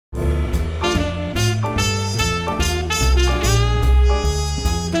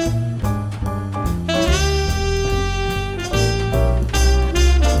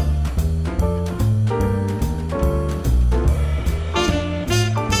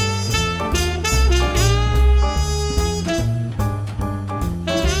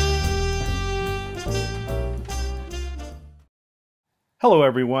Hello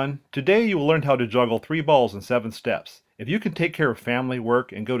everyone. Today you will learn how to juggle 3 balls in 7 steps. If you can take care of family,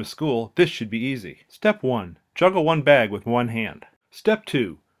 work, and go to school, this should be easy. Step 1. Juggle 1 bag with 1 hand. Step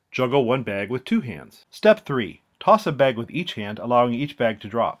 2. Juggle 1 bag with 2 hands. Step 3. Toss a bag with each hand, allowing each bag to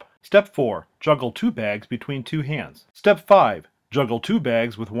drop. Step 4. Juggle 2 bags between 2 hands. Step 5. Juggle 2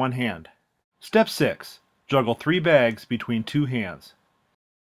 bags with 1 hand. Step 6. Juggle 3 bags between 2 hands.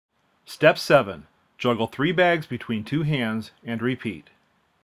 Step 7. Juggle 3 bags between 2 hands and repeat.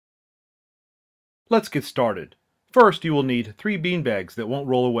 Let's get started. First, you will need 3 bean bags that won't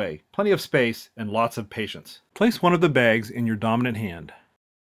roll away, plenty of space, and lots of patience. Place one of the bags in your dominant hand.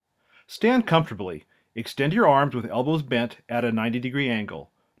 Stand comfortably. Extend your arms with elbows bent at a 90-degree angle.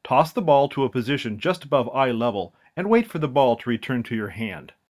 Toss the ball to a position just above eye level and wait for the ball to return to your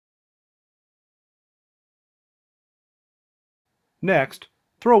hand. Next,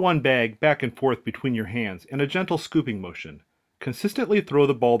 throw one bag back and forth between your hands in a gentle scooping motion. Consistently throw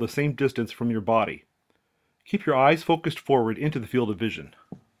the ball the same distance from your body. Keep your eyes focused forward into the field of vision.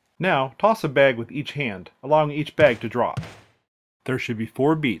 Now, toss a bag with each hand, allowing each bag to drop. There should be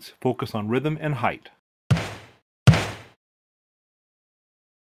 4 beats. Focus on rhythm and height.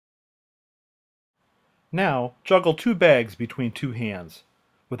 Now, juggle 2 bags between 2 hands.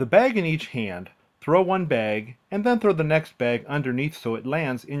 With a bag in each hand, throw one bag, and then throw the next bag underneath so it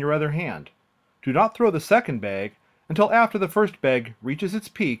lands in your other hand. Do not throw the second bag until after the first bag reaches its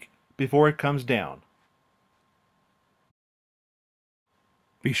peak before it comes down.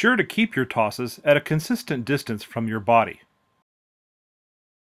 Be sure to keep your tosses at a consistent distance from your body.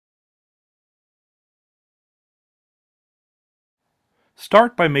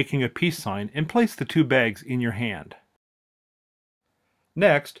 Start by making a peace sign and place the 2 bags in your hand.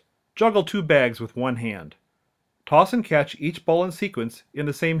 Next, juggle 2 bags with 1 hand. Toss and catch each ball in sequence in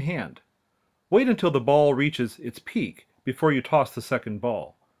the same hand. Wait until the ball reaches its peak before you toss the second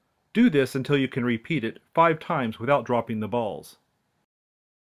ball. Do this until you can repeat it 5 times without dropping the balls.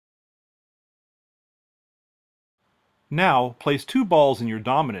 Now, place 2 balls in your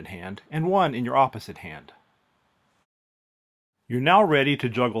dominant hand and 1 in your opposite hand. You're now ready to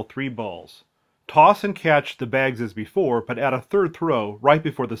juggle 3 balls. Toss and catch the bags as before, but add a 3rd throw right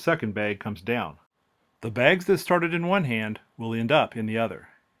before the second bag comes down. The bags that started in one hand will end up in the other.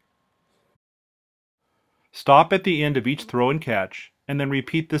 Stop at the end of each throw and catch, and then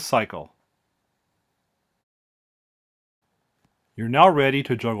repeat this cycle. You're now ready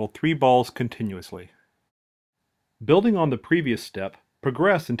to juggle 3 balls continuously. Building on the previous step,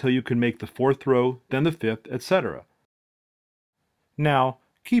 progress until you can make the 4th throw, then the 5th, etc. Now,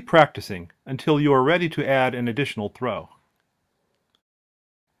 keep practicing until you are ready to add an additional throw.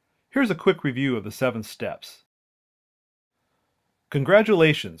 Here's a quick review of the 7 steps.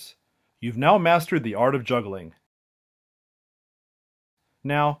 Congratulations! You've now mastered the art of juggling.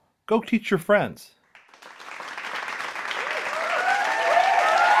 Now, go teach your friends.